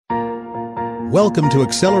Welcome to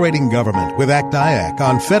Accelerating Government with ACT-IAC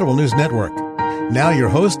on Federal News Network. Now your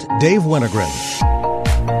host, Dave Winogren.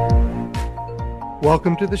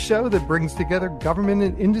 Welcome to the show that brings together government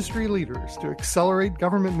and industry leaders to accelerate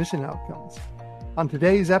government mission outcomes. On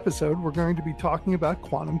today's episode, we're going to be talking about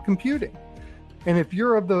quantum computing. And if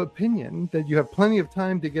you're of the opinion that you have plenty of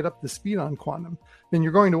time to get up to speed on quantum, then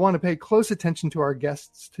you're going to want to pay close attention to our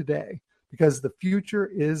guests today, because the future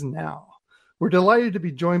is now. We're delighted to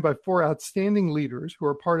be joined by four outstanding leaders who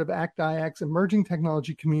are part of ACT-IAC's emerging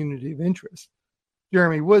technology community of interest.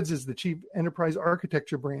 Jeremy Woods is the Chief Enterprise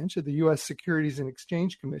Architecture Branch of the U.S. Securities and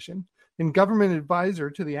Exchange Commission and Government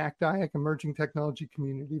Advisor to the ACT-IAC Emerging Technology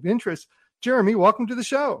Community of Interest. Jeremy, welcome to the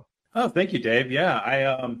show. Oh, thank you, Dave. Yeah,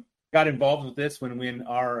 I got involved with this when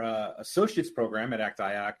our associates program at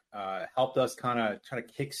ACT-IAC helped us kind of try to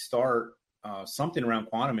kickstart something around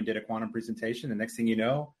quantum and did a quantum presentation. The next thing you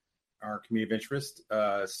know, our community of interest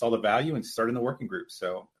saw the value and started in the working group.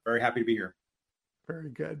 So very happy to be here. Very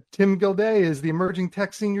good. Tim Gilday is the Emerging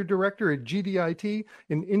Tech Senior Director at GDIT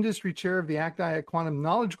and Industry Chair of the ACT-IAC Quantum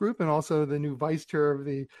Knowledge Group and also the new Vice Chair of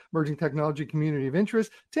the Emerging Technology Community of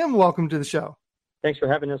Interest. Tim, welcome to the show. Thanks for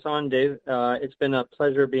having us on, Dave. It's been a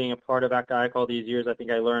pleasure being a part of ACT-IAC all these years. I think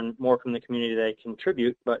I learned more from the community that I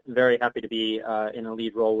contribute, but very happy to be in a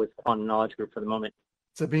lead role with Quantum Knowledge Group for the moment.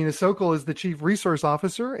 Sabina Sokol is the Chief Resource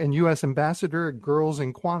Officer and U.S. Ambassador at Girls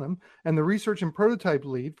in Quantum and the Research and Prototype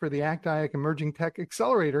Lead for the ACT-IAC Emerging Tech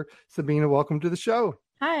Accelerator. Sabina, welcome to the show.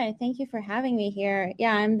 Hi, thank you for having me here.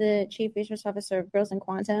 Yeah, I'm the Chief Resource Officer of Girls in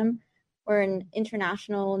Quantum. We're an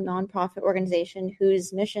international nonprofit organization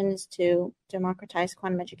whose mission is to democratize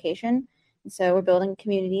quantum education. And so we're building a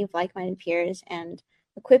community of like-minded peers and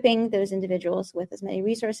equipping those individuals with as many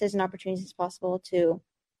resources and opportunities as possible to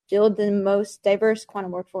build the most diverse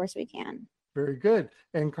quantum workforce we can. Very good.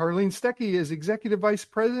 And Carlene Stecky is Executive Vice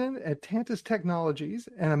President at Tantus Technologies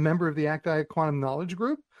and a member of the ACT-IAC Quantum Knowledge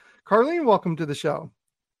Group. Carlene, welcome to the show.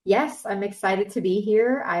 Yes, I'm excited to be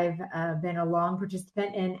here. I've been a long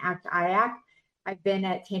participant in ACT-IAC. I've been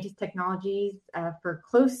at Tantus Technologies for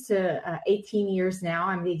close to 18 years now.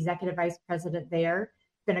 I'm the Executive Vice President there.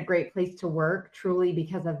 It's been a great place to work, truly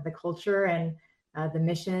because of the culture and the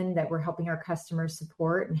mission that we're helping our customers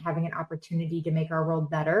support and having an opportunity to make our world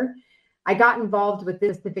better. I got involved with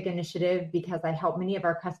this specific initiative because I help many of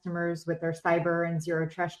our customers with their cyber and zero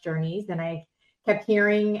trust journeys. And I kept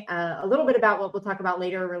hearing a little bit about what we'll talk about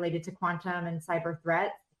later related to quantum and cyber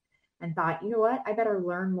threats and thought, you know what, I better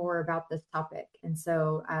learn more about this topic. And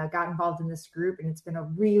so I got involved in this group, and it's been a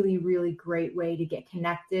really, really great way to get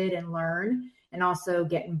connected and learn and also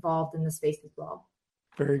get involved in the space as well.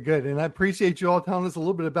 Very good. And I appreciate you all telling us a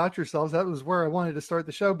little bit about yourselves. That was where I wanted to start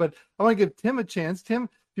the show, but I want to give Tim a chance. Tim, if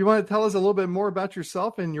you want to tell us a little bit more about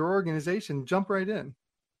yourself and your organization, jump right in.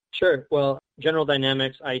 Sure. Well, General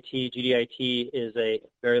Dynamics IT, GDIT, is a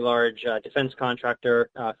very large defense contractor,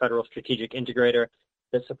 federal strategic integrator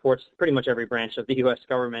that supports pretty much every branch of the U.S.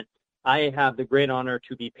 government. I have the great honor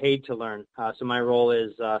to be paid to learn. So my role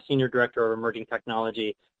is Senior Director of Emerging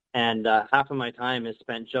Technology. And half of my time is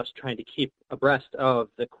spent just trying to keep abreast of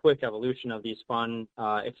the quick evolution of these fun,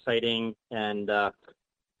 exciting, and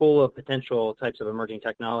full of potential types of emerging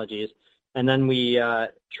technologies. And then we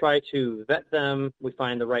try to vet them. We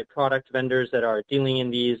find the right product vendors that are dealing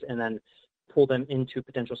in these and then pull them into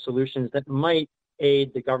potential solutions that might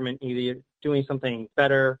aid the government either doing something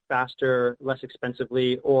better, faster, less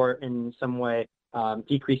expensively, or in some way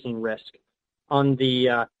decreasing risk. On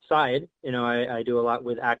the side, I do a lot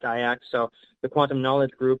with ACT-IAC. So the Quantum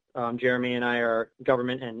Knowledge Group, Jeremy and I are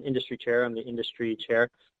government and industry chair. I'm the industry chair.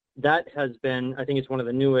 That has been, I think it's one of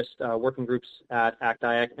the newest working groups at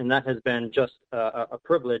ACT-IAC, and that has been just a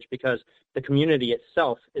privilege because the community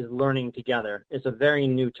itself is learning together. It's a very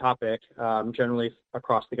new topic, generally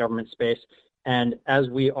across the government space. And as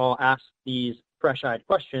we all ask these fresh-eyed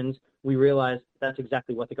questions, we realize that's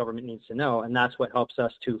exactly what the government needs to know, and that's what helps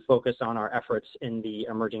us to focus on our efforts in the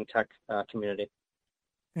emerging tech community.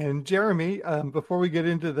 And Jeremy, before we get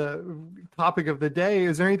into the topic of the day,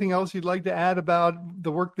 is there anything else you'd like to add about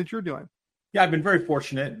the work that you're doing? Yeah, I've been very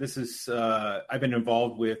fortunate. This is I've been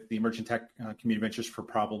involved with the emerging tech community of interest for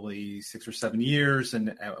probably 6 or 7 years,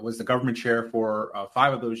 and I was the government chair for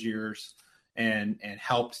 5 of those years, and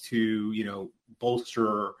helped to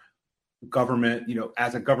bolster government,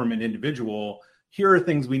 as a government individual. Here are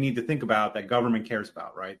things we need to think about that government cares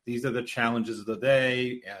about, right? These are the challenges of the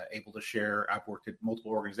day, able to share. I've worked at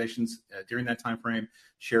multiple organizations during that time frame,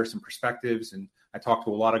 share some perspectives. And I talk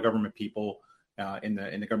to a lot of government people in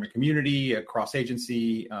the government community, across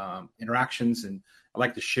agency interactions. And I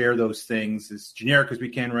like to share those things as generic as we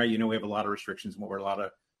can, right? We have a lot of restrictions and what we're allowed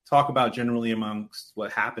to talk about generally amongst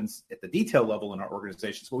what happens at the detail level in our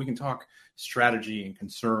organizations, but we can talk strategy and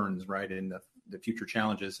concerns, right, and the future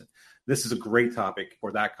challenges. This is a great topic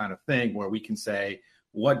for that kind of thing, where we can say,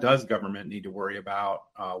 what does government need to worry about,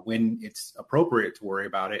 when it's appropriate to worry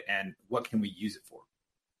about it, and what can we use it for?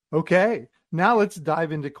 Okay, now let's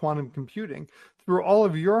dive into quantum computing. Through all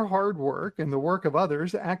of your hard work and the work of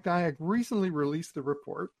others, ACT-IAC recently released the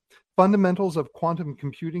report, Fundamentals of Quantum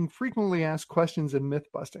Computing, Frequently Asked Questions and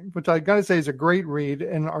Myth-Busting, which I got to say is a great read,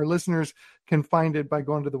 and our listeners can find it by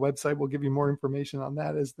going to the website. We'll give you more information on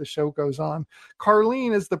that as the show goes on.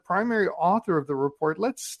 Carlene is the primary author of the report.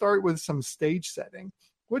 Let's start with some stage setting.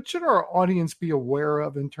 What should our audience be aware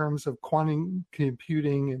of in terms of quantum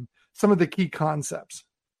computing and some of the key concepts?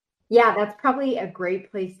 Yeah, that's probably a great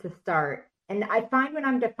place to start. And I find when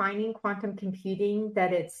I'm defining quantum computing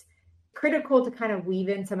that it's critical to kind of weave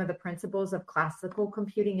in some of the principles of classical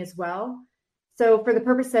computing as well. So for the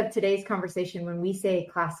purpose of today's conversation, when we say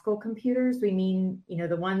classical computers, we mean,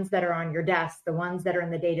 the ones that are on your desk, the ones that are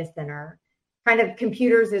in the data center, kind of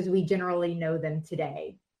computers as we generally know them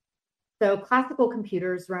today. So classical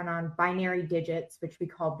computers run on binary digits, which we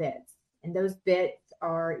call bits. And those bits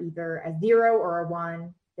are either a 0 or a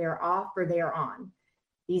 1. They're off or they are on.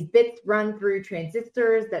 These bits run through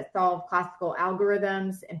transistors that solve classical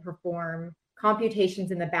algorithms and perform computations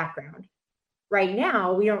in the background. Right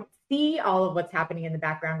now, we don't see all of what's happening in the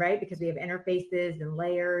background, right? Because we have interfaces and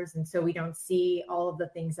layers, and so we don't see all of the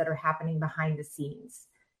things that are happening behind the scenes.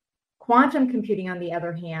 Quantum computing, on the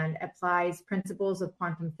other hand, applies principles of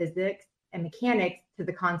quantum physics and mechanics to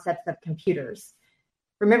the concepts of computers.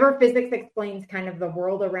 Remember, physics explains kind of the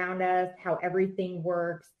world around us, how everything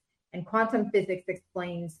works, and quantum physics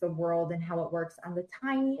explains the world and how it works on the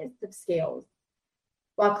tiniest of scales.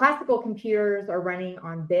 While classical computers are running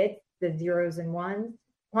on bits, the zeros and ones,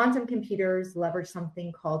 quantum computers leverage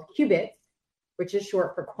something called qubits, which is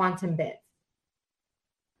short for quantum bits.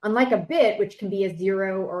 Unlike a bit, which can be a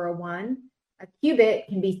 0 or a 1, a qubit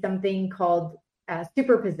can be something called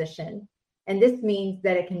superposition. And this means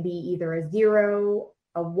that it can be either a 0,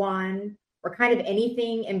 a 1, or kind of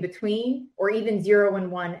anything in between, or even 0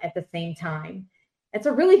 and 1 at the same time. It's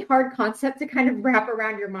a really hard concept to kind of wrap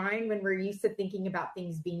around your mind when we're used to thinking about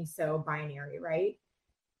things being so binary, right?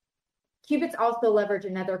 Qubits also leverage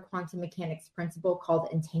another quantum mechanics principle called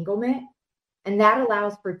entanglement, and that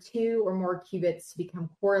allows for 2 or more qubits to become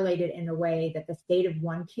correlated in a way that the state of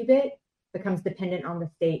one qubit becomes dependent on the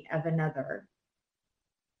state of another.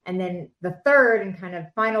 And then the third and kind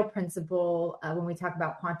of final principle when we talk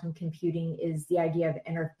about quantum computing is the idea of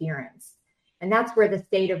interference. And that's where the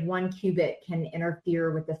state of one qubit can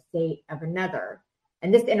interfere with the state of another.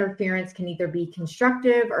 And this interference can either be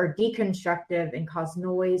constructive or deconstructive and cause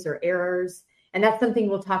noise or errors. And that's something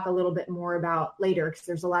we'll talk a little bit more about later, because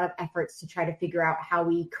there's a lot of efforts to try to figure out how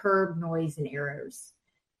we curb noise and errors.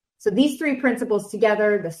 So these three principles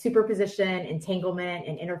together, the superposition, entanglement,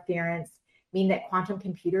 and interference, mean that quantum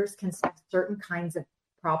computers can solve certain kinds of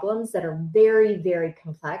problems that are very, very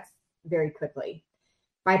complex very quickly.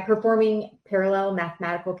 By performing parallel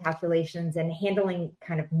mathematical calculations and handling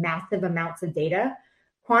kind of massive amounts of data,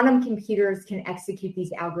 quantum computers can execute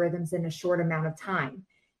these algorithms in a short amount of time.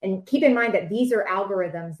 And keep in mind that these are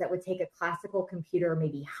algorithms that would take a classical computer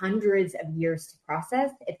maybe hundreds of years to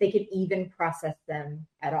process, if they could even process them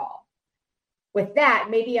at all. With that,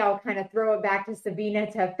 maybe I'll kind of throw it back to Sabina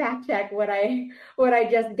to fact check what I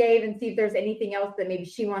just gave and see if there's anything else that maybe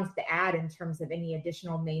she wants to add in terms of any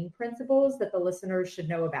additional main principles that the listeners should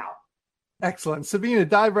know about. Excellent. Sabina,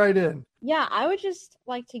 dive right in. Yeah, I would just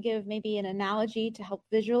like to give maybe an analogy to help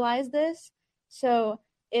visualize this. So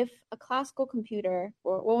if a classical computer,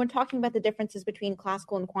 or when we're talking about the differences between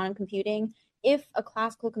classical and quantum computing, if a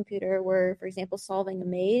classical computer were, for example, solving a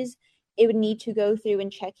maze, it would need to go through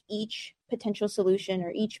and check each potential solution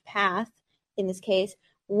or each path, in this case,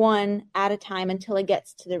 one at a time until it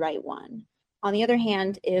gets to the right one. On the other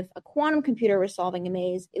hand, if a quantum computer were solving a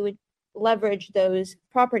maze, it would leverage those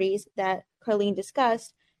properties that Carlene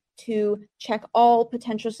discussed to check all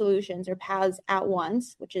potential solutions or paths at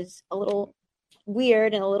once, which is a little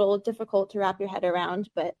weird and a little difficult to wrap your head around,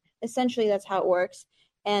 but essentially that's how it works.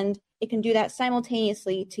 And it can do that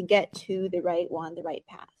simultaneously to get to the right one, the right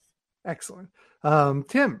path. Excellent.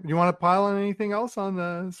 Tim, you want to pile on anything else on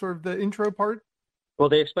the sort of the intro part? Well,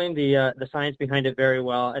 they explained the science behind it very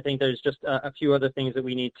well. I think there's just a few other things that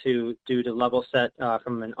we need to do to level set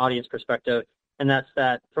from an audience perspective, and that's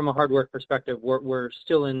that from a hard work perspective, we're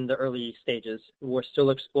still in the early stages. We're still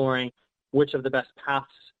exploring which of the best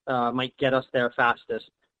paths might get us there fastest.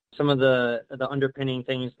 Some of the underpinning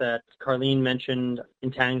things that Carlene mentioned,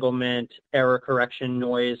 entanglement, error correction,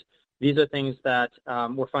 noise, these are things that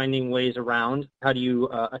we're finding ways around. How do you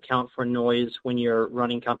account for noise when you're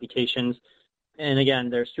running computations? And again,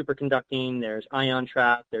 there's superconducting, there's ion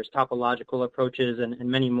trap, there's topological approaches, and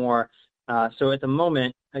many more. So at the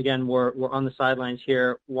moment, again, we're on the sidelines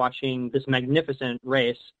here watching this magnificent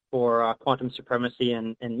race for quantum supremacy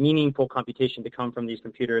and meaningful computation to come from these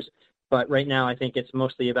computers. But right now, I think it's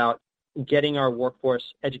mostly about getting our workforce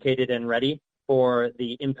educated and ready for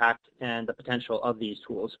the impact and the potential of these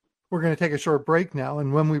tools. We're going to take a short break now,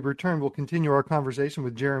 and when we return, we'll continue our conversation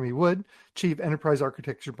with Jeremy Wood, Chief Enterprise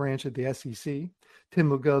Architecture Branch at the SEC,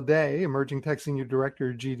 Tim Gaudet, Emerging Tech Senior Director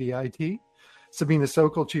at GDIT, Sabina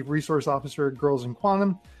Sokol, Chief Resource Officer at Girls in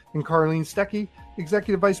Quantum, and Carlene Stecky,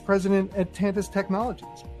 Executive Vice President at Tantus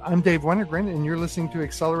Technologies. I'm Dave Wennergren, and you're listening to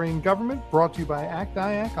Accelerating Government, brought to you by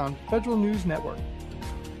ACT-IAC on Federal News Network.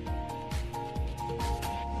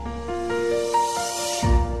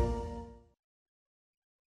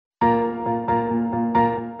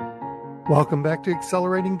 Welcome back to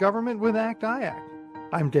Accelerating Government with ACT-IAC.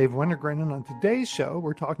 I'm Dave Wennergren, and on today's show,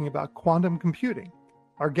 we're talking about quantum computing.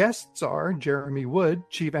 Our guests are Jeremy Wood,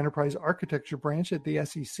 Chief Enterprise Architecture Branch at the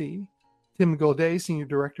SEC, Tim Gaudet, Senior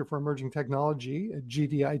Director for Emerging Technology at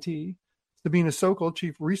GDIT, Sabina Sokol,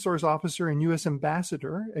 Chief Resource Officer and U.S.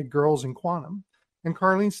 Ambassador at Girls in Quantum, and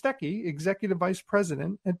Carlene Stecky, Executive Vice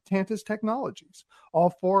President at Tantus Technologies.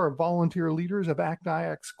 All four are volunteer leaders of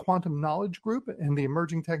ACT-IAC's Quantum Knowledge Group and the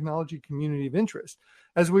Emerging Technology Community of Interest.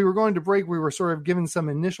 As we were going to break, we were sort of given some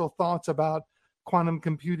initial thoughts about quantum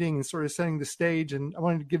computing and sort of setting the stage, and I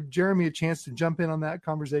wanted to give Jeremy a chance to jump in on that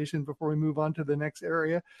conversation before we move on to the next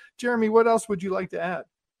area. Jeremy, what else would you like to add?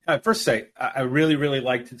 I'd first say I really, really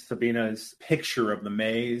liked Sabina's picture of the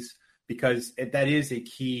maze, because that is a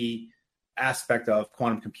key aspect of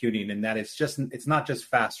quantum computing, and that it's not just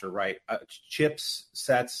faster, right? Chips,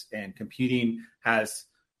 sets, and computing has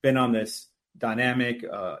been on this dynamic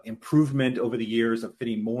improvement over the years of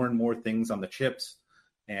fitting more and more things on the chips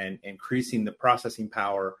and increasing the processing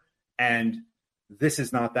power. And this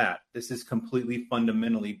is not that. This is completely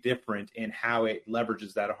fundamentally different in how it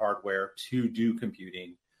leverages that hardware to do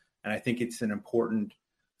computing. And I think it's an important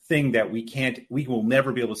thing that we will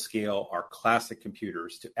never be able to scale our classic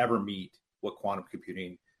computers to ever meet what quantum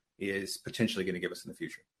computing is potentially going to give us in the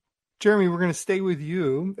future. Jeremy, we're going to stay with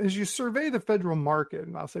you. As you survey the federal market,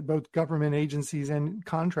 and I'll say both government agencies and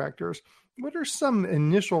contractors, what are some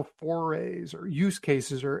initial forays or use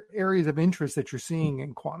cases or areas of interest that you're seeing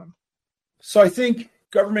in quantum? So I think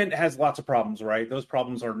government has lots of problems, right? Those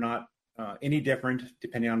problems are not any different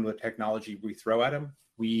depending on the technology we throw at them.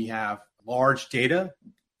 We have large data,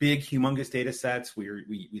 big, humongous data sets.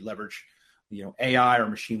 We leverage AI or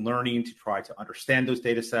machine learning to try to understand those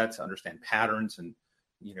data sets, understand patterns, and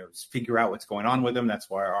figure out what's going on with them. That's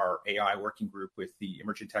why our AI working group with the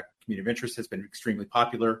Emerging Tech Community of Interest has been extremely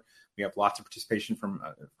popular. We have lots of participation from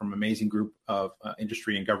an amazing group of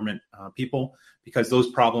industry and government people, because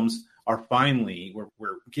those problems are finally,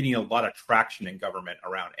 we're getting a lot of traction in government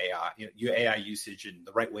around AI, AI usage and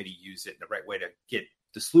the right way to use it, and the right way to get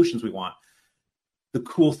the solutions we want. The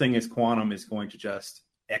cool thing is quantum is going to just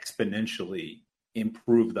exponentially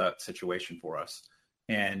improve that situation for us.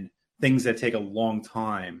 And things that take a long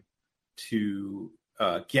time to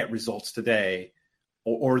get results today,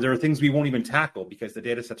 or there are things we won't even tackle because the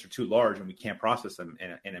data sets are too large and we can't process them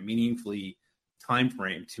in a meaningfully time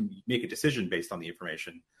frame to make a decision based on the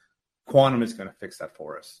information. Quantum is going to fix that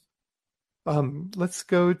for us. Let's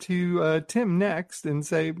go to Tim next and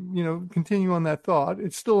say, continue on that thought.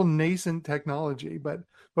 It's still nascent technology, but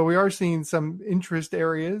we are seeing some interest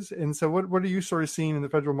areas. And so what are you sort of seeing in the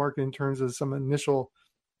federal market in terms of some initial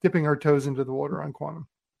dipping our toes into the water on quantum?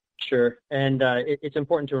 Sure. And it's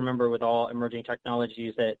important to remember with all emerging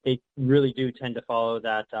technologies that they really do tend to follow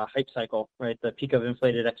that hype cycle, right? The peak of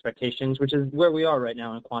inflated expectations, which is where we are right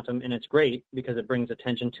now in quantum. And it's great because it brings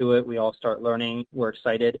attention to it. We all start learning. We're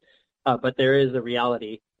excited. But there is a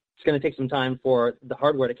reality. It's going to take some time for the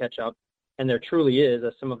hardware to catch up. And there truly is,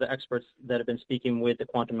 as some of the experts that have been speaking with the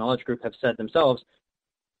Quantum Knowledge Group have said themselves,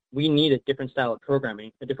 we need a different style of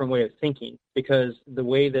programming, a different way of thinking, because the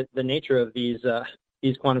way that the nature of these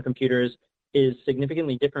quantum computers is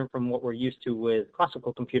significantly different from what we're used to with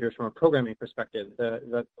classical computers from a programming perspective.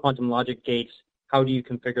 The quantum logic gates, how do you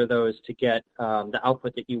configure those to get the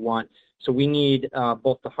output that you want? So we need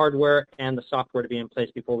both the hardware and the software to be in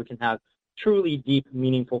place before we can have truly deep,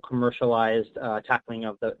 meaningful, commercialized tackling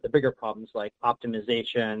of the bigger problems like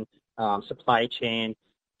optimization, supply chain,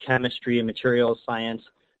 chemistry, and materials science.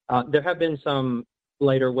 There have been some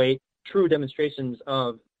lighter weight, true demonstrations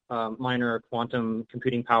of minor quantum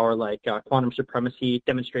computing power like quantum supremacy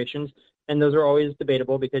demonstrations. And those are always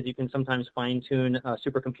debatable because you can sometimes fine-tune a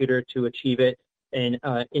supercomputer to achieve it in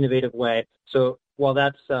an innovative way. So while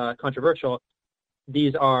that's controversial,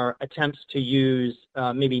 these are attempts to use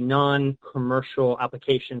maybe non-commercial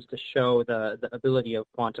applications to show the ability of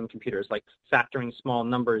quantum computers, like factoring small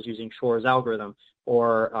numbers using Shor's algorithm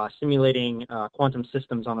or simulating quantum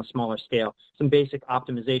systems on a smaller scale, some basic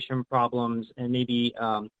optimization problems, and maybe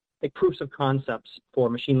like proofs of concepts for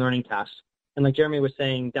machine learning tasks. And like Jeremy was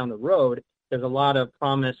saying, down the road, there's a lot of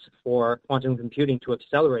promise for quantum computing to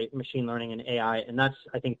accelerate machine learning and AI, and that's,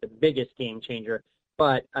 I think, the biggest game changer.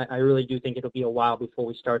 But I really do think it'll be a while before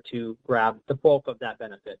we start to grab the bulk of that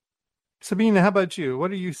benefit. Sabina, how about you?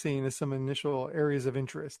 What are you seeing as some initial areas of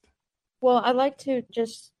interest? Well, I'd like to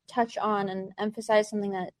just touch on and emphasize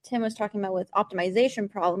something that Tim was talking about with optimization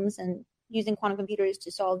problems and using quantum computers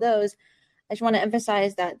to solve those. I just want to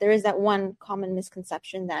emphasize that there is that one common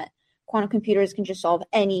misconception that quantum computers can just solve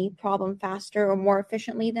any problem faster or more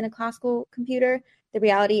efficiently than a classical computer. The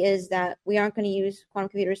reality is that we aren't going to use quantum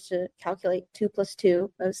computers to calculate 2 +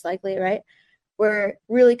 2, most likely, right? We're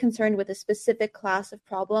really concerned with a specific class of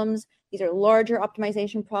problems. These are larger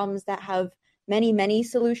optimization problems that have many, many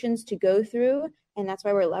solutions to go through. And that's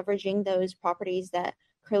why we're leveraging those properties that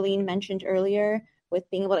Carleen mentioned earlier, with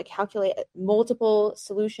being able to calculate multiple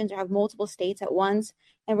solutions or have multiple states at once.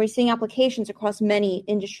 And we're seeing applications across many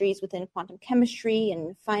industries within quantum chemistry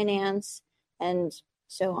and finance and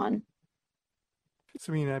so on.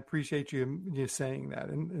 Sabina, I appreciate you saying that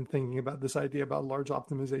and thinking about this idea about large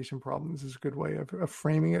optimization problems is a good way of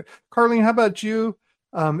framing it. Carleen, how about you?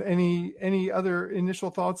 Any other initial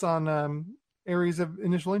thoughts on areas of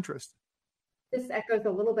initial interest? This echoes a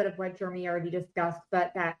little bit of what Jeremy already discussed,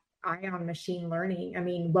 but that eye on machine learning. I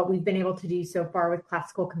mean, what we've been able to do so far with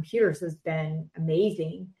classical computers has been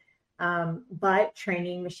amazing. But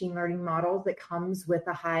training machine learning models, it comes with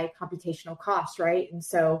a high computational cost, right? And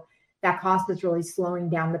so that cost is really slowing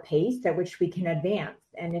down the pace at which we can advance.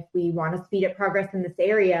 And if we want to speed up progress in this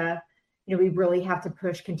area, we really have to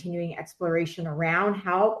push continuing exploration around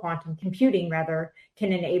how quantum computing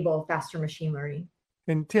can enable faster machine learning.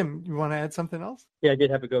 And Tim, you want to add something else? Yeah, I did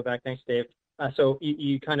have to go back. Thanks, Dave. So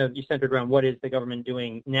you centered around what is the government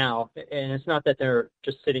doing now, and it's not that they're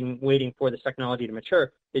just sitting waiting for this technology to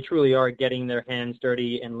mature. They truly are getting their hands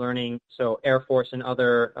dirty and learning. So Air Force and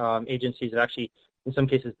other agencies have actually, in some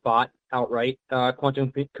cases, bought outright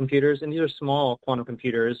quantum computers, and these are small quantum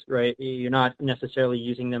computers, right? You're not necessarily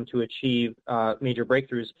using them to achieve major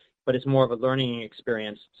breakthroughs, but it's more of a learning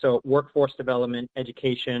experience. So workforce development,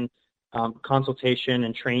 education, consultation,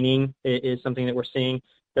 and training is something that we're seeing.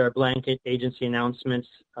 There are blanket agency announcements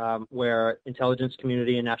where intelligence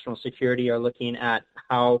community and national security are looking at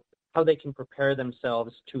how they can prepare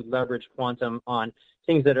themselves to leverage quantum on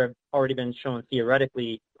things that have already been shown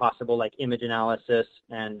theoretically possible, like image analysis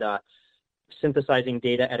and synthesizing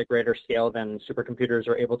data at a greater scale than supercomputers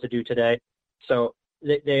are able to do today. So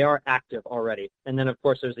they are active already. And then, of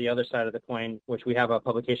course, there's the other side of the coin, which we have a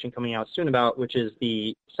publication coming out soon about, which is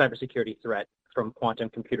the cybersecurity threat from quantum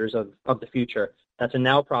computers of the future. That's a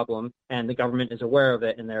now problem, and the government is aware of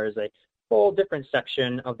it, and there is a whole different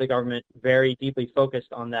section of the government very deeply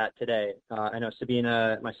focused on that today. I know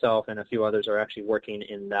Sabina, myself, and a few others are actually working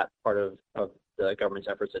in that part of the government's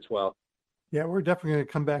efforts as well. Yeah, we're definitely going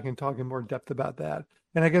to come back and talk in more depth about that.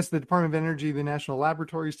 And I guess the Department of Energy, the national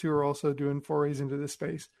laboratories, too, are also doing forays into this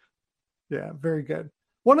space. Yeah, very good.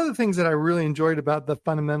 One of the things that I really enjoyed about the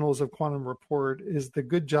fundamentals of quantum report is the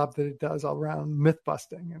good job that it does around myth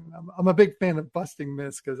busting. And I'm a big fan of busting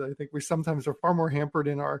myths because I think we sometimes are far more hampered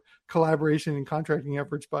in our collaboration and contracting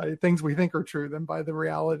efforts by things we think are true than by the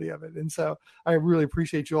reality of it. And so I really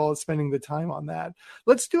appreciate you all spending the time on that.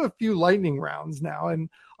 Let's do a few lightning rounds now, and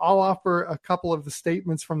I'll offer a couple of the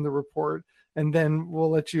statements from the report, and then we'll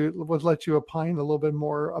let you opine a little bit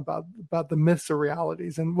more about the myths or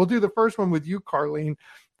realities. And we'll do the first one with you, Carleen.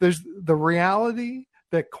 There's the reality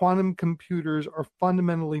that quantum computers are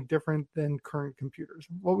fundamentally different than current computers.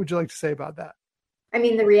 What would you like to say about that? I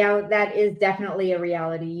mean, that is definitely a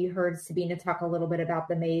reality. You heard Sabina talk a little bit about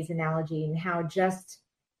the maze analogy and how just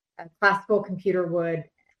a classical computer would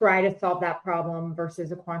try to solve that problem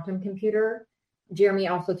versus a quantum computer. Jeremy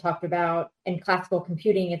also talked about in classical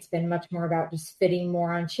computing, it's been much more about just fitting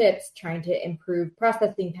more on chips, trying to improve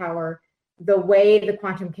processing power. The way the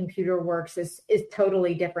quantum computer works is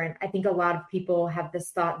totally different. I think a lot of people have this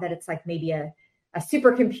thought that it's like maybe a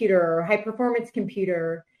supercomputer or high performance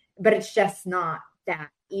computer, but it's just not that.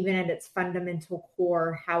 Even at its fundamental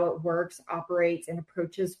core, how it works, operates, and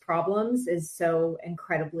approaches problems is so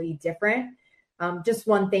incredibly different. Just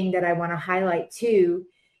one thing that I want to highlight too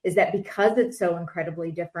is that because it's so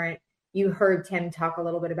incredibly different, you heard Tim talk a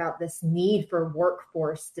little bit about this need for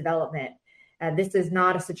workforce development. This is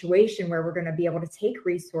not a situation where we're going to be able to take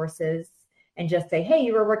resources and just say, hey,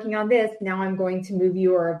 you were working on this, now I'm going to move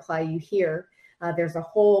you or apply you here. There's a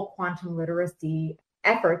whole quantum literacy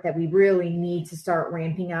effort that we really need to start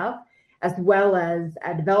ramping up, as well as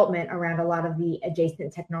a development around a lot of the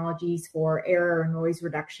adjacent technologies for error and noise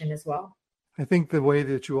reduction as well. I think the way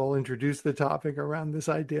that you all introduced the topic around this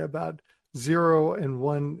idea about 0 and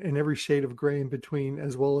 1 and every shade of gray in between,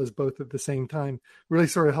 as well as both at the same time, really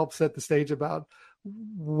sort of helps set the stage about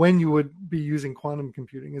when you would be using quantum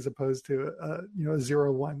computing as opposed to a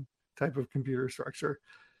 0-1 type of computer structure.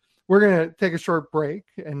 We're going to take a short break,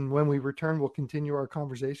 and when we return, we'll continue our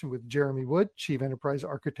conversation with Jeremy Wood, Chief Enterprise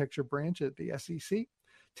Architecture Branch at the SEC,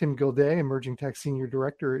 Tim Gilday, Emerging Tech Senior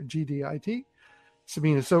Director at GDIT,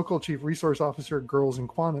 Sabina Sokol, Chief Resource Officer at Girls in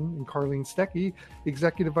Quantum, and Carlene Stecky,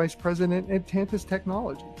 Executive Vice President at Tantus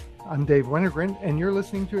Technologies. I'm Dave Wennergren, and you're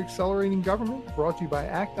listening to Accelerating Government, brought to you by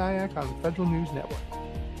ACT-IAC on the Federal News Network.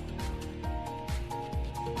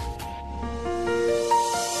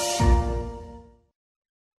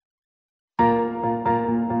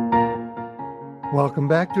 Welcome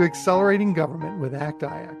back to Accelerating Government with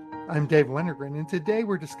ACT-IAC. I'm Dave Wennergren, and today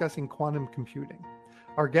we're discussing quantum computing.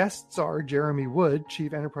 Our guests are Jeremy Wood,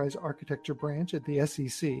 Chief Enterprise Architecture Branch at the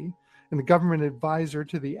SEC, and the Government Advisor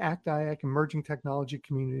to the ACT-IAC Emerging Technology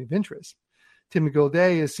Community of Interest. Tim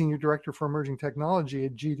Gilday is Senior Director for Emerging Technology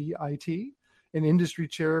at GDIT, an Industry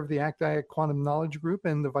Chair of the ACT-IAC Quantum Knowledge Group,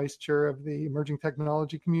 and the Vice Chair of the Emerging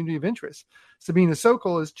Technology Community of Interest. Sabina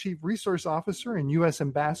Sokol is Chief Resource Officer and U.S.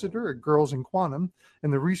 Ambassador at Girls in Quantum,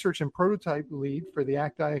 and the Research and Prototype Lead for the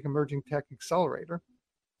ACT-IAC Emerging Tech Accelerator.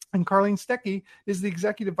 And Carlene Stecky is the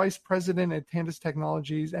Executive Vice President at Tantus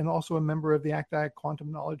Technologies and also a member of the ACT-IAC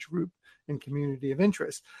Quantum Knowledge Group and Community of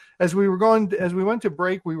Interest. As we went to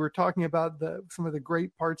break, we were talking about some of the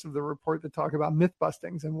great parts of the report that talk about myth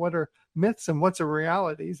bustings and what are myths and what's are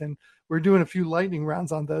realities. And we're doing a few lightning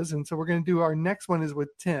rounds on those. And so we're going to do our next one is with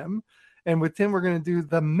Tim. And with Tim, we're going to do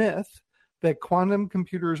the myth that quantum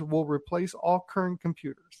computers will replace all current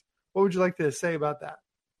computers. What would you like to say about that?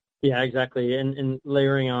 Yeah, exactly. And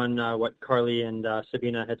layering on what Carly and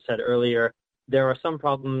Sabina had said earlier, there are some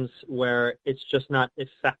problems where it's just not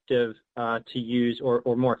effective to use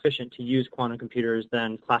or more efficient to use quantum computers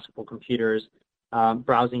than classical computers.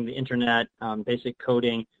 Browsing the internet, basic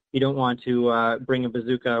coding, you don't want to bring a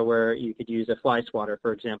bazooka where you could use a fly swatter,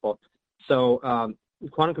 for example. So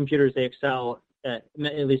quantum computers, they excel, at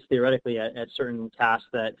least theoretically, at certain tasks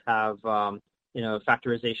that have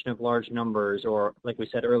factorization of large numbers, or like we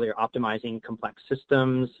said earlier, optimizing complex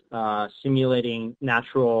systems, simulating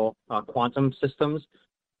natural quantum systems.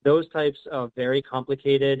 Those types of very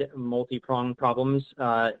complicated, multi-pronged problems,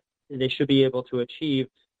 they should be able to achieve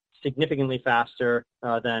significantly faster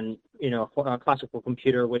than a classical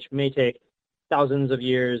computer, which may take thousands of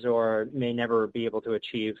years or may never be able to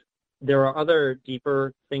achieve. There are other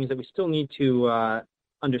deeper things that we still need to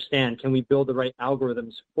understand. Can we build the right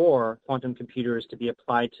algorithms for quantum computers to be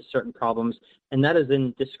applied to certain problems? And that is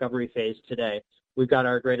in discovery phase today. We've got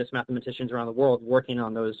our greatest mathematicians around the world working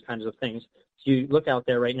on those kinds of things. So you look out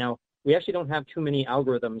there right now, we actually don't have too many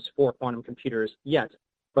algorithms for quantum computers yet.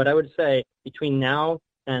 But I would say between now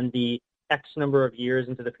and the X number of years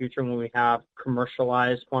into the future when we have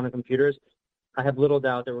commercialized quantum computers, I have little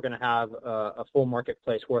doubt that we're going to have a full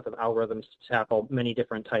marketplace worth of algorithms to tackle many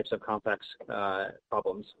different types of complex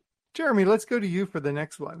problems. Jeremy, let's go to you for the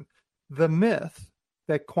next one. The myth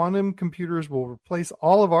that quantum computers will replace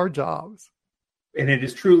all of our jobs. And it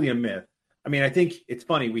is truly a myth. I mean, I think it's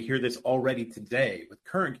funny. We hear this already today with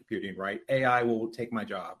current computing, right? AI will take my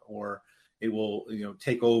job, or it will,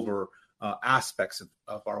 take over aspects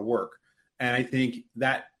of our work. And I think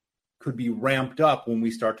that could be ramped up when we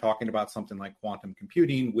start talking about something like quantum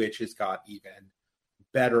computing, which has got even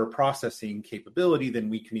better processing capability than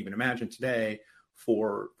we can even imagine today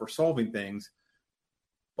for solving things.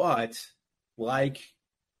 But like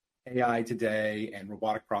AI today and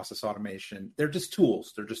robotic process automation, they're just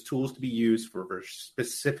tools. They're just tools to be used for very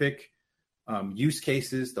specific use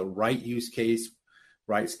cases, the right use case,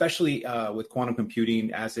 right? Especially with quantum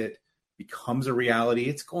computing, as it becomes a reality,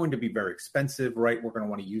 it's going to be very expensive, right? We're going to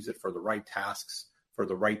want to use it for the right tasks, for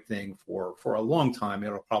the right thing for a long time.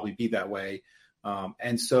 It'll probably be that way.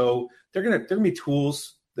 And so they're going to be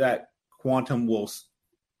tools that quantum will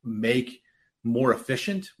make more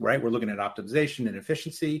efficient, right? We're looking at optimization and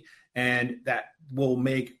efficiency, and that will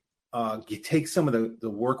make take some of the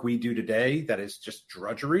work we do today that is just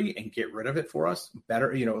drudgery and get rid of it for us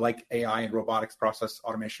better, like AI and robotics process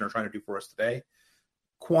automation are trying to do for us today.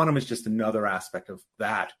 Quantum is just another aspect of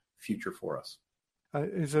that future for us.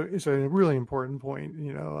 Is a really important point.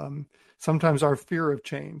 Sometimes our fear of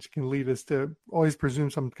change can lead us to always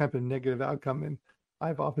presume some kind of negative outcome. And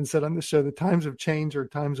I've often said on the show that times of change are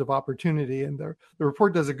times of opportunity. And the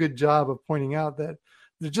report does a good job of pointing out that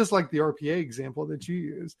just like the RPA example that you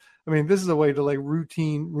use, I mean, this is a way to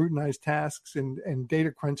routinized tasks and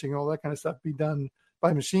data crunching, all that kind of stuff be done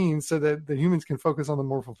by machines so that the humans can focus on the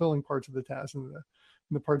more fulfilling parts of the task and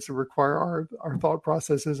the parts that require our thought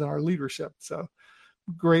processes and our leadership. So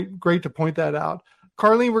great to point that out.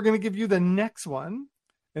 Carlene, we're going to give you the next one.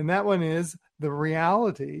 And that one is the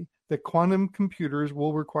reality that quantum computers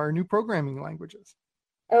will require new programming languages.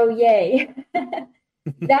 Oh, yay.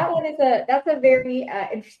 That's a very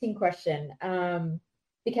interesting question,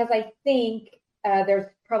 because I think there's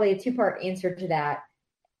probably a two-part answer to that.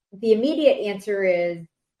 The immediate answer is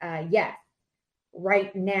yes.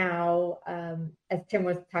 Right now, as Tim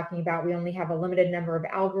was talking about, we only have a limited number of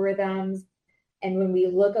algorithms. And when we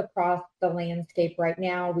look across the landscape right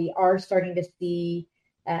now, we are starting to see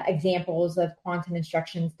examples of quantum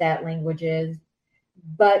instruction set languages.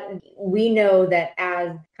 But we know that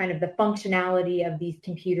as kind of the functionality of these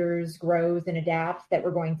computers grows and adapts, that we're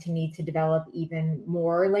going to need to develop even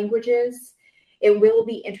more languages. It will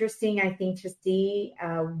be interesting, I think, to see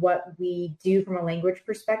what we do from a language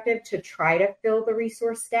perspective to try to fill the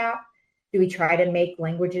resource gap. Do we try to make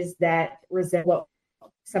languages that resemble what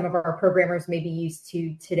some of our programmers may be used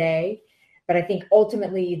to today? But I think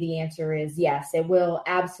ultimately the answer is yes, it will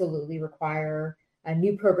absolutely require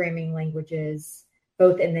new programming languages,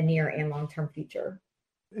 both in the near and long-term future.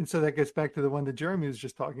 And so that gets back to the one that Jeremy was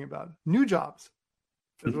just talking about, new jobs,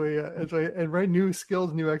 new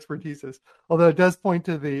skills, new expertises. Although it does point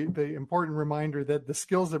to the important reminder that the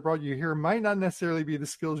skills that brought you here might not necessarily be the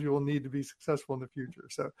skills you will need to be successful in the future.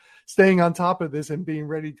 So staying on top of this and being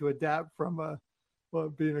ready to adapt from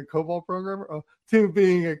being a COBOL programmer to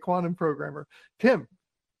being a quantum programmer. Tim.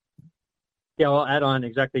 Yeah, I'll add on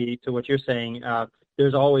exactly to what you're saying.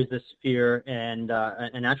 There's always this fear and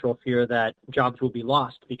a natural fear that jobs will be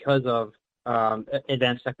lost because of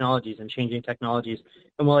advanced technologies and changing technologies.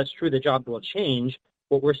 And while it's true that jobs will change,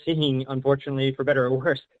 what we're seeing, unfortunately, for better or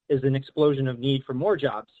worse, is an explosion of need for more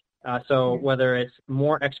jobs. So whether it's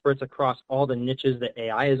more experts across all the niches that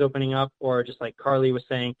AI is opening up, or just like Carly was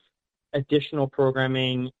saying, additional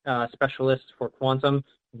programming specialists for quantum,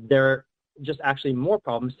 there are just actually more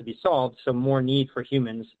problems to be solved, so more need for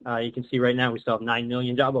humans. You can see right now we still have 9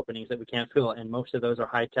 million job openings that we can't fill, and most of those are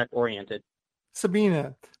high-tech oriented.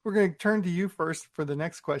 Sabina, we're going to turn to you first for the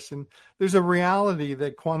next question. There's a reality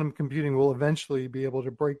that quantum computing will eventually be able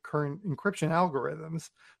to break current encryption algorithms.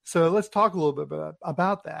 So let's talk a little bit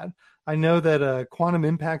about that. I know that quantum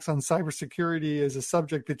impacts on cybersecurity is a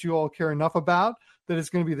subject that you all care enough about that it's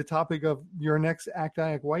going to be the topic of your next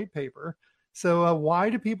ACT-IAC white paper. So why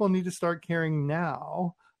do people need to start caring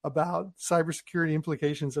now about cybersecurity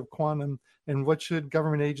implications of quantum, and what should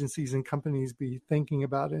government agencies and companies be thinking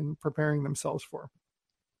about and preparing themselves for?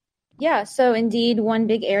 Yeah, so indeed, one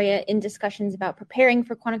big area in discussions about preparing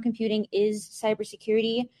for quantum computing is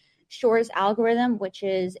cybersecurity. Shor's algorithm, which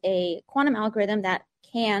is a quantum algorithm that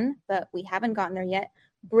can, but we haven't gotten there yet,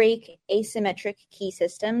 break asymmetric key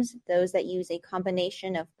systems, those that use a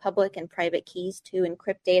combination of public and private keys to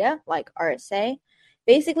encrypt data, like RSA.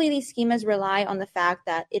 Basically, these schemas rely on the fact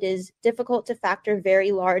that it is difficult to factor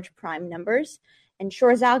very large prime numbers, and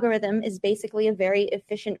Shor's algorithm is basically a very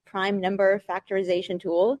efficient prime number factorization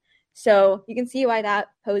tool. So you can see why that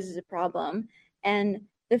poses a problem. And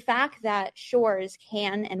the fact that Shor's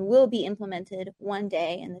can and will be implemented one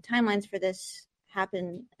day, and the timelines for this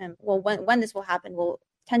happen, when this will happen will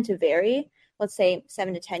tend to vary, let's say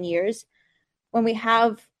 7 to 10 years. When we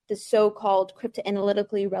have the so-called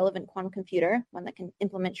cryptoanalytically relevant quantum computer, one that can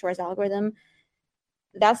implement Shor's algorithm,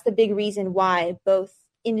 that's the big reason why both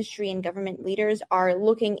industry and government leaders are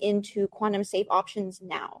looking into quantum safe options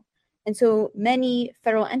now. And so many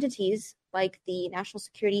federal entities like the National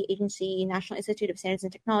Security Agency, National Institute of Standards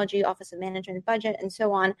and Technology, Office of Management and Budget, and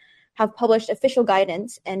so on, have published official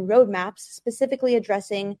guidance and roadmaps specifically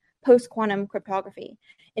addressing post-quantum cryptography.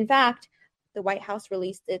 In fact, the White House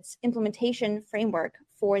released its implementation framework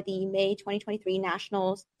for the May 2023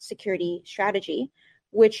 National Security Strategy,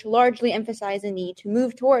 which largely emphasized the need to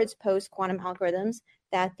move towards post-quantum algorithms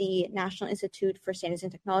that the National Institute for Standards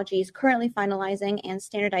and Technology is currently finalizing and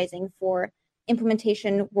standardizing for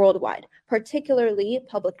implementation worldwide, particularly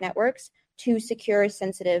public networks, to secure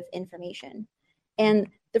sensitive information. And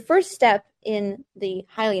The first step in the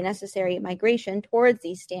highly necessary migration towards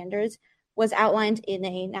these standards was outlined in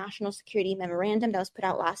a national security memorandum that was put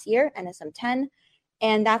out last year, NSM-10,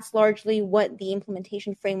 and that's largely what the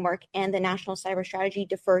implementation framework and the national cyber strategy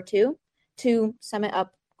defer to. To sum it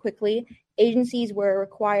up quickly, agencies were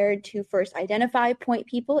required to first identify point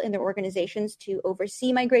people in their organizations to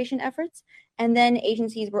oversee migration efforts, and then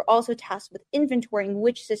agencies were also tasked with inventorying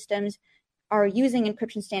which systems are using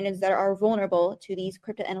encryption standards that are vulnerable to these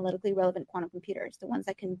cryptoanalytically relevant quantum computers, the ones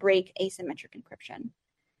that can break asymmetric encryption.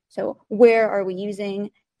 So where are we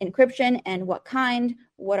using encryption and what kind?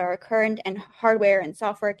 What are our current and hardware and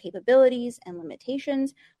software capabilities and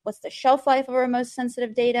limitations? What's the shelf life of our most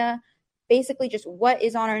sensitive data? Basically just what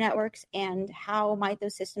is on our networks and how might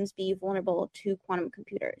those systems be vulnerable to quantum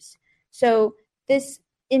computers. So this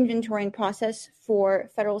inventorying process for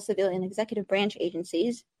federal, civilian, executive branch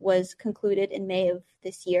agencies was concluded in May of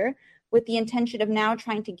this year with the intention of now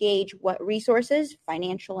trying to gauge what resources,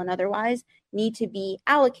 financial and otherwise, need to be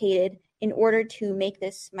allocated in order to make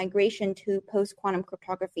this migration to post-quantum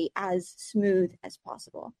cryptography as smooth as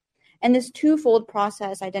possible. And this twofold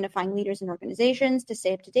process, identifying leaders and organizations to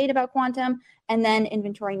stay up to date about quantum, and then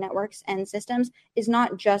inventorying networks and systems, is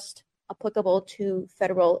not just applicable to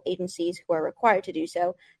federal agencies who are required to do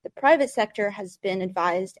so. The private sector has been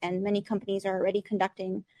advised, and many companies are already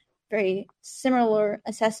conducting very similar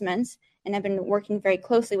assessments and have been working very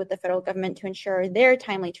closely with the federal government to ensure their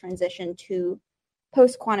timely transition to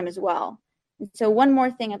post-quantum as well. And so one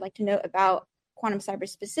more thing I'd like to note about quantum cyber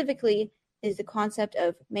specifically is the concept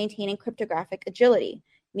of maintaining cryptographic agility,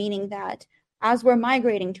 meaning that as we're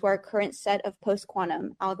migrating to our current set of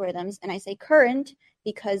post-quantum algorithms, and I say current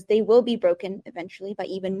because they will be broken eventually by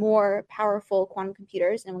even more powerful quantum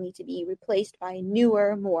computers and will need to be replaced by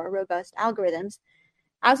newer, more robust algorithms.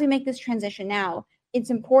 As we make this transition now, it's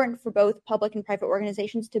important for both public and private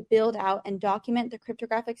organizations to build out and document the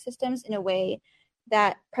cryptographic systems in a way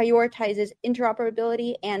that prioritizes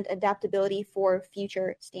interoperability and adaptability for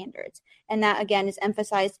future standards. And that, again, is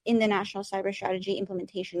emphasized in the National Cyber Strategy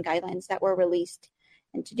implementation guidelines that were released.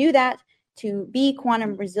 And to do that, to be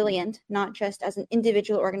quantum resilient, not just as an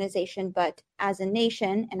individual organization, but as a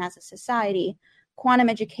nation and as a society, quantum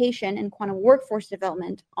education and quantum workforce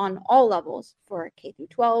development on all levels for K through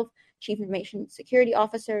 12, chief information security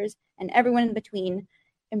officers, and everyone in between,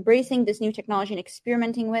 embracing this new technology and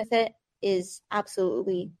experimenting with it is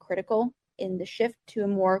absolutely critical in the shift to a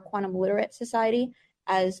more quantum literate society,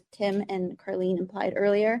 as Tim and Carleen implied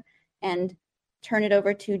earlier, and turn it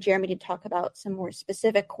over to Jeremy to talk about some more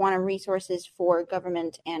specific quantum resources for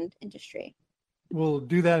government and industry. We'll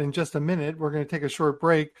do that in just a minute. We're going to take a short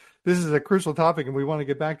break. This is a crucial topic, and we want to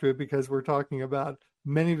get back to it because we're talking about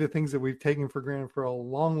many of the things that we've taken for granted for a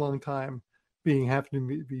long, long time having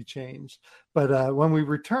to be changed. But when we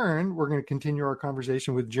return, we're going to continue our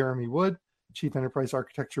conversation with Jeremy Wood, Chief Enterprise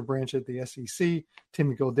Architecture Branch at the SEC,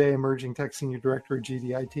 Tim Gilday, Emerging Tech Senior Director at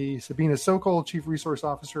GDIT, Sabina Sokol, Chief Resource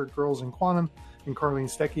Officer at Girls in Quantum, and Carleen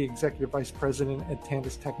Stecky, Executive Vice President at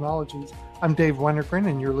Tantus Technologies. I'm Dave Wennergren,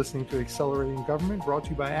 and you're listening to Accelerating Government, brought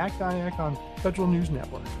to you by ACT-IAC on Federal News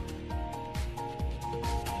Network.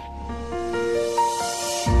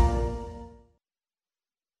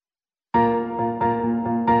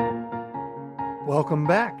 Welcome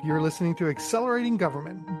back. You're listening to Accelerating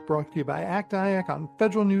Government, brought to you by ACT-IAC on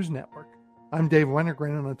Federal News Network. I'm Dave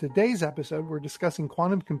Wennergren, and on today's episode, we're discussing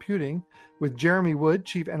quantum computing with Jeremy Wood,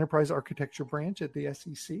 Chief Enterprise Architecture Branch at the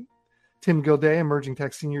SEC, Tim Gilday, Emerging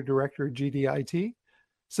Tech Senior Director at GDIT,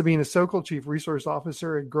 Sabina Sokol, Chief Resource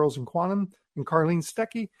Officer at Girls in Quantum, and Carleen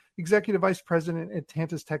Stecky, Executive Vice President at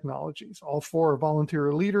Tantus Technologies. All four are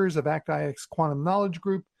volunteer leaders of ACT-IAC's Quantum Knowledge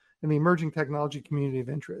Group and the Emerging Technology Community of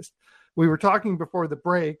Interest. We were talking before the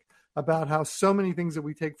break about how so many things that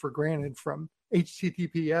we take for granted, from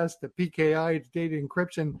HTTPS to PKI to data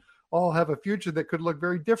encryption, all have a future that could look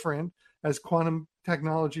very different as quantum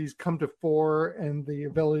technologies come to fore and the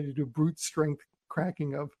ability to do brute strength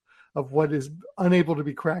cracking of what is unable to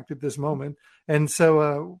be cracked at this moment. And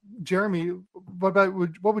so, Jeremy, what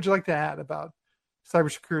would you like to add about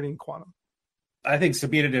cybersecurity and quantum? I think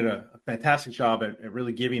Sabina did a fantastic job at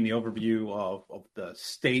really giving the overview of the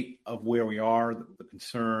state of where we are, the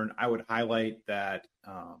concern. I would highlight that,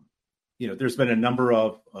 there's been a number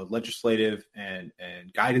of legislative and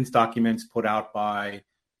guidance documents put out by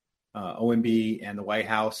OMB and the White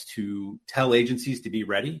House to tell agencies to be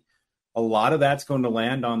ready. A lot of that's going to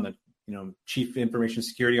land on the Chief Information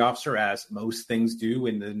Security Officer, as most things do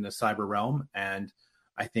in the cyber realm. And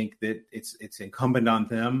I think that it's incumbent on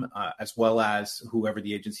them, as well as whoever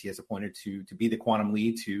the agency has appointed to be the quantum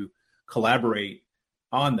lead, to collaborate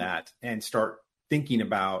on that and start thinking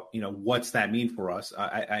about, what's that mean for us?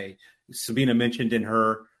 Sabina mentioned in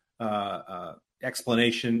her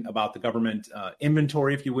explanation about the government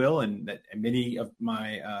inventory, if you will, and that many of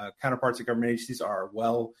my counterparts at government agencies are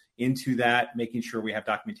well into that, making sure we have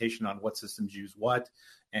documentation on what systems use what,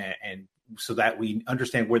 and so that we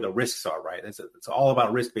understand where the risks are, right? It's all about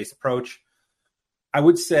a risk-based approach. I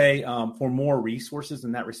would say for more resources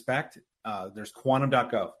in that respect, there's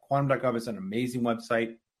quantum.gov. Quantum.gov is an amazing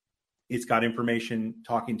website. It's got information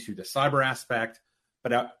talking to the cyber aspect,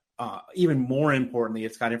 but even more importantly,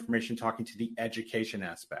 it's got information talking to the education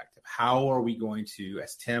aspect of how are we going to,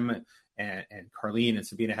 as Tim and Carlene and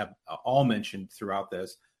Sabina have all mentioned throughout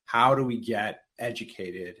this, how do we get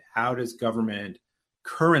educated? How does government,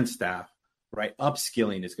 current staff, right?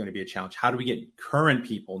 Upskilling is going to be a challenge. How do we get current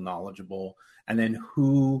people knowledgeable? And then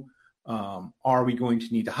who are we going to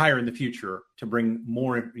need to hire in the future to bring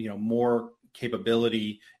more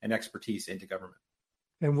capability and expertise into government?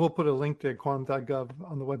 And we'll put a link to quantum.gov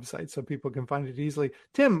on the website so people can find it easily.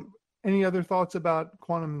 Tim, any other thoughts about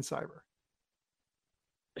quantum and cyber?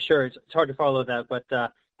 Sure, it's hard to follow that, but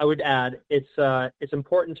I would add it's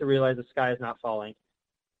important to realize the sky is not falling.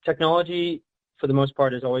 Technology, for the most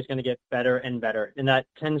part, is always going to get better and better, and that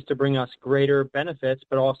tends to bring us greater benefits,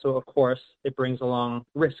 but also, of course, it brings along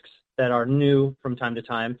risks that are new from time to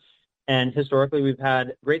time. And historically, we've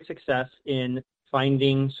had great success in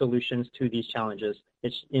finding solutions to these challenges.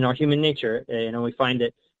 It's in our human nature, we find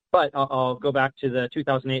it. But I'll go back to the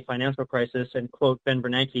 2008 financial crisis and quote Ben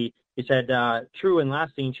Bernanke. He said, true and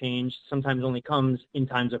lasting change sometimes only comes in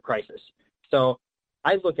times of crisis. So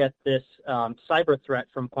I look at this cyber threat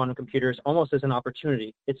from quantum computers almost as an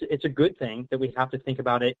opportunity. It's a good thing that we have to think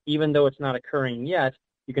about it, even though it's not occurring yet.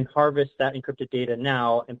 You can harvest that encrypted data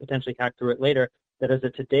now and potentially hack through it later. That is a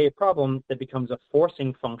today problem that becomes a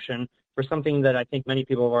forcing function for something that I think many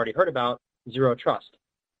people have already heard about, zero trust.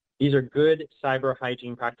 These are good cyber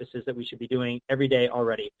hygiene practices that we should be doing every day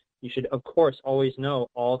already. You should, of course, always know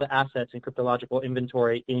all the assets and cryptological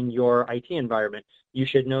inventory in your IT environment. You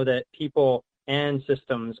should know that people and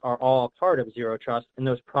systems are all part of zero trust, and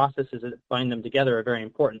those processes that bind them together are very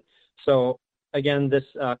important. So again, this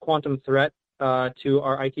quantum threat to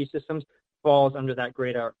our IT systems falls under that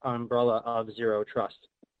greater umbrella of zero trust.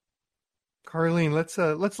 Carlene,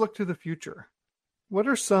 let's look to the future. What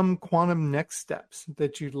are some quantum next steps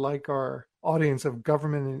that you'd like our audience of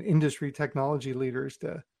government and industry technology leaders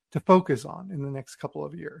to focus on in the next couple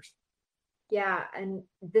of years? Yeah, and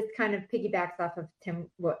this kind of piggybacks off of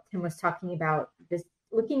what Tim was talking about, this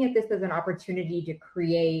looking at this as an opportunity to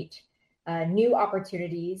create new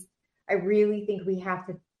opportunities. I really think we have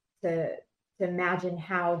to imagine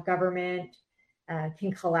how government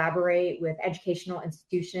can collaborate with educational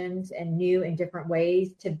institutions in new and different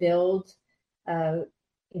ways to build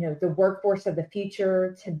the workforce of the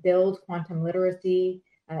future, to build quantum literacy,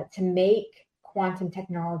 to make quantum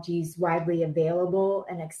technologies widely available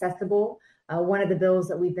and accessible. One of the bills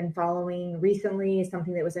that we've been following recently is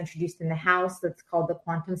something that was introduced in the House that's called the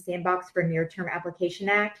Quantum Sandbox for Near-Term Application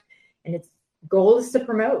Act. And its goal is to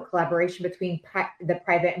promote collaboration between the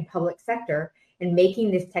private and public sector in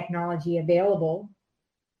making this technology available.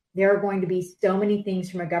 There are going to be so many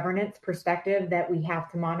things from a governance perspective that we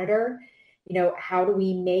have to monitor. How do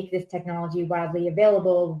we make this technology widely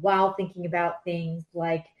available while thinking about things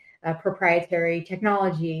like proprietary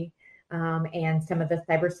technology and some of the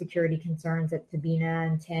cybersecurity concerns that Sabina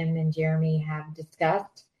and Tim and Jeremy have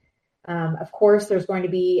discussed. Of course, there's going to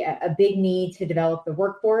be a big need to develop the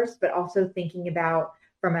workforce, but also thinking about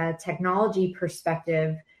from a technology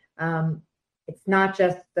perspective, it's not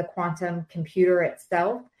just the quantum computer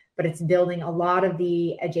itself, but it's building a lot of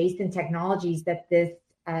the adjacent technologies that this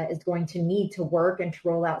is going to need to work and to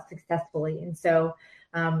roll out successfully. And so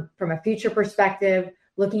from a future perspective,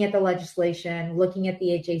 looking at the legislation, looking at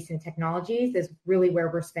the adjacent technologies is really where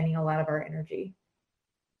we're spending a lot of our energy.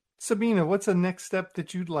 Sabina, what's the next step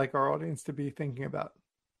that you'd like our audience to be thinking about?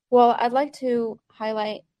 Well, I'd like to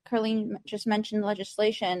highlight, Carlene just mentioned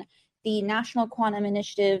legislation. The National Quantum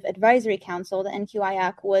Initiative Advisory Council, the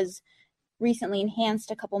NQ-IAC, was recently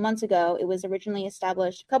enhanced a couple months ago. It was originally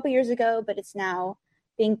established a couple years ago, but it's now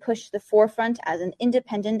being pushed to the forefront as an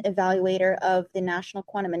independent evaluator of the National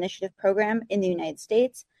Quantum Initiative program in the United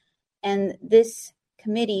States. And this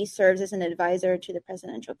committee serves as an advisor to the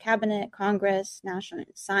Presidential Cabinet, Congress, National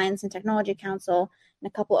Science and Technology Council, and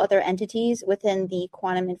a couple other entities within the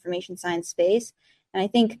quantum information science space. And I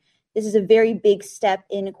think this is a very big step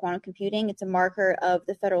in quantum computing. It's a marker of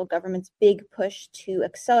the federal government's big push to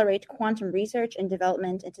accelerate quantum research and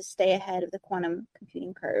development and to stay ahead of the quantum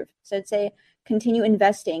computing curve. So I'd say continue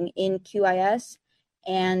investing in QIS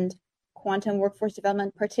and quantum workforce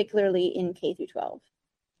development, particularly in K through 12.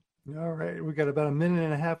 All right. We've got about a minute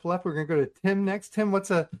and a half left. We're going to go to Tim next. Tim,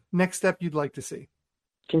 what's a next step you'd like to see?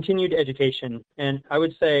 Continued education. And I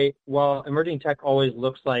would say, while emerging tech always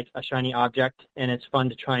looks like a shiny object and it's fun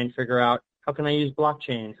to try and figure out, how can I use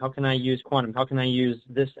blockchain? How can I use quantum? How can I use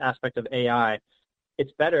this aspect of AI?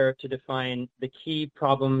 It's better to define the key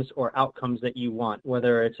problems or outcomes that you want,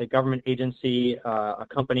 whether it's a government agency, a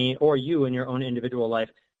company, or you in your own individual life.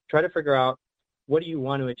 Try to figure out, what do you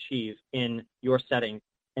want to achieve in your setting?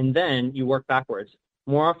 And then you work backwards.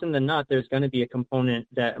 More often than not, there's going to be a component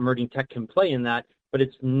that emerging tech can play in that, but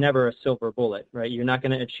it's never a silver bullet, right? You're not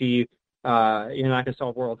going to achieve, you're not going to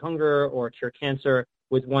solve world hunger or cure cancer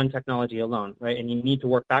with one technology alone, right? And you need to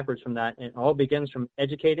work backwards from that. And it all begins from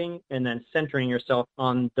educating and then centering yourself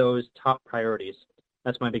on those top priorities.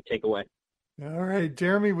 That's my big takeaway. All right,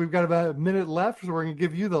 Jeremy, we've got about a minute left, so we're going to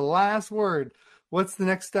give you the last word. What's the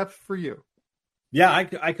next step for you? Yeah,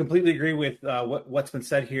 I completely agree with what's been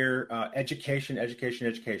said here. Education.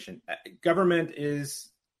 Government is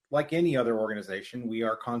like any other organization. We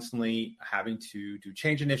are constantly having to do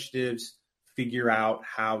change initiatives, figure out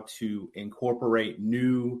how to incorporate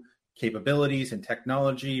new capabilities and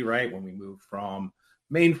technology, right? When we move from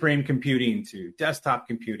mainframe computing to desktop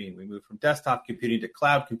computing, we move from desktop computing to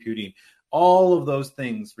cloud computing. All of those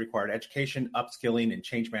things require education, upskilling, and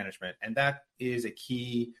change management. And that is a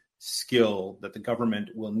key skill that the government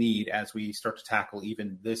will need as we start to tackle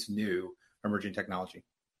even this new emerging technology.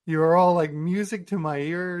 You are all like music to my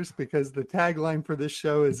ears, because the tagline for this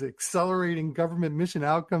show is accelerating government mission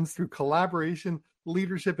outcomes through collaboration,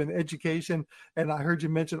 leadership, and education. And I heard you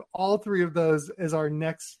mention all three of those as our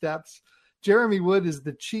next steps. Jeremy Wood is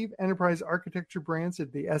the Chief Enterprise Architecture Branch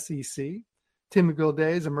at the SEC. Tim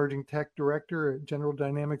McGilday is Emerging Tech Director at General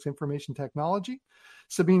Dynamics Information Technology.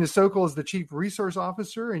 Sabina Sokol is the Chief Resource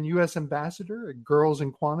Officer and U.S. Ambassador at Girls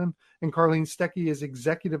in Quantum, and Carlene Stecky is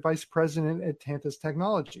Executive Vice President at Tantus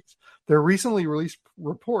Technologies. Their recently released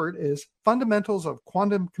report is Fundamentals of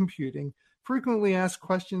Quantum Computing, Frequently Asked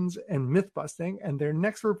Questions and Myth-Busting, and their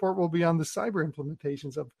next report will be on the cyber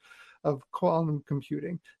implementations of quantum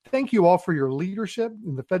computing. Thank you all for your leadership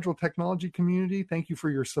in the federal technology community. Thank you for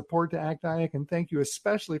your support to ACT-IAC, and thank you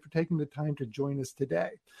especially for taking the time to join us today.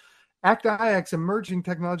 ACT-IAC's emerging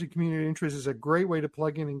technology community interest is a great way to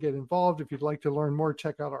plug in and get involved. If you'd like to learn more,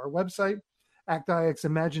 check out our website. ACT-IAC's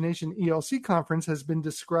Imagination ELC conference has been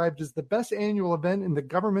described as the best annual event in the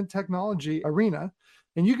government technology arena.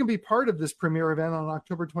 And you can be part of this premier event on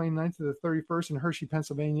October 29th to the 31st in Hershey,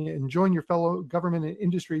 Pennsylvania, and join your fellow government and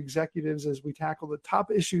industry executives as we tackle the top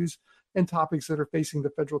issues and topics that are facing the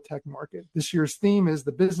federal tech market. This year's theme is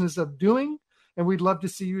the business of doing, and we'd love to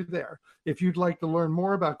see you there. If you'd like to learn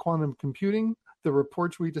more about quantum computing, the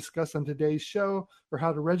reports we discussed on today's show, or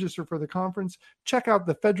how to register for the conference, check out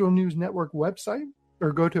the Federal News Network website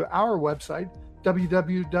or go to our website,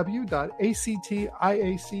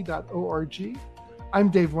 www.ACT-IAC.org. I'm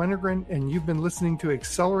Dave Wennergren, and you've been listening to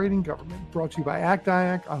Accelerating Government, brought to you by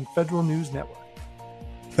ACT-IAC on Federal News Network.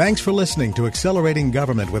 Thanks for listening to Accelerating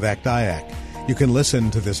Government with ACT-IAC. You can listen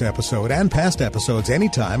to this episode and past episodes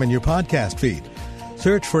anytime in your podcast feed.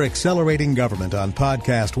 Search for Accelerating Government on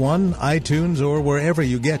Podcast One, iTunes, or wherever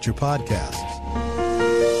you get your podcasts.